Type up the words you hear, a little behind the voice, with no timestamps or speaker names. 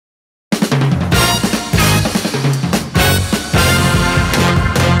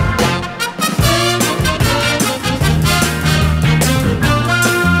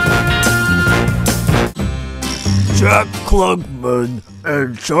Klugman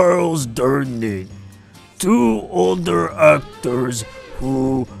and Charles Durning, two older actors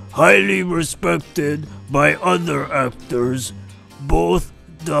who, highly respected by other actors, both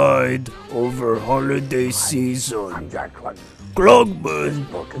died over holiday season. Klugman,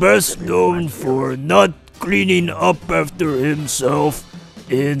 best known for not cleaning up after himself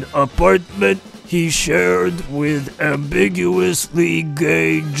in apartment he shared with ambiguously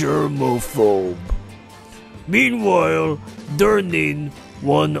gay germaphobe. Meanwhile, Durning,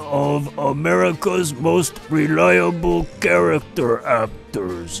 one of America's most reliable character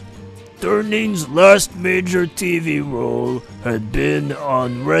actors. Durning's last major TV role had been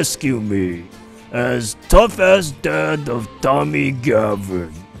on Rescue Me, as tough-ass dad of Tommy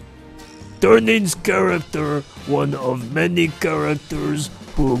Gavin. Durning's character, one of many characters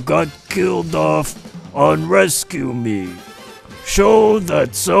who got killed off on Rescue Me, show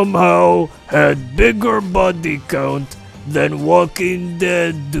that somehow had bigger body count than Walking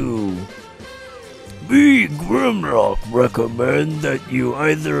Dead do. Me, Grimlock, recommend that you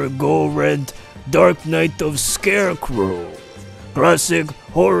either go rent Dark Knight of Scarecrow, classic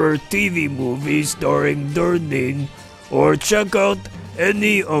horror TV movie starring Durning, or check out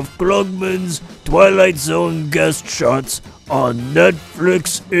any of Klugman's Twilight Zone guest shots on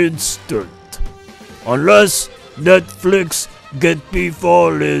Netflix Instant. Unless Netflix get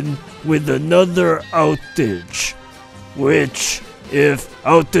befallen with another outage, which, if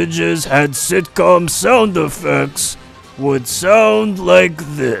Outages had sitcom sound effects, would sound like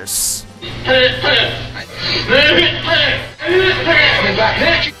this.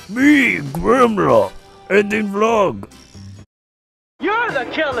 Me, Grimlock, ending vlog. You're the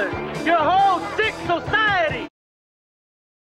killer! Your whole sick society!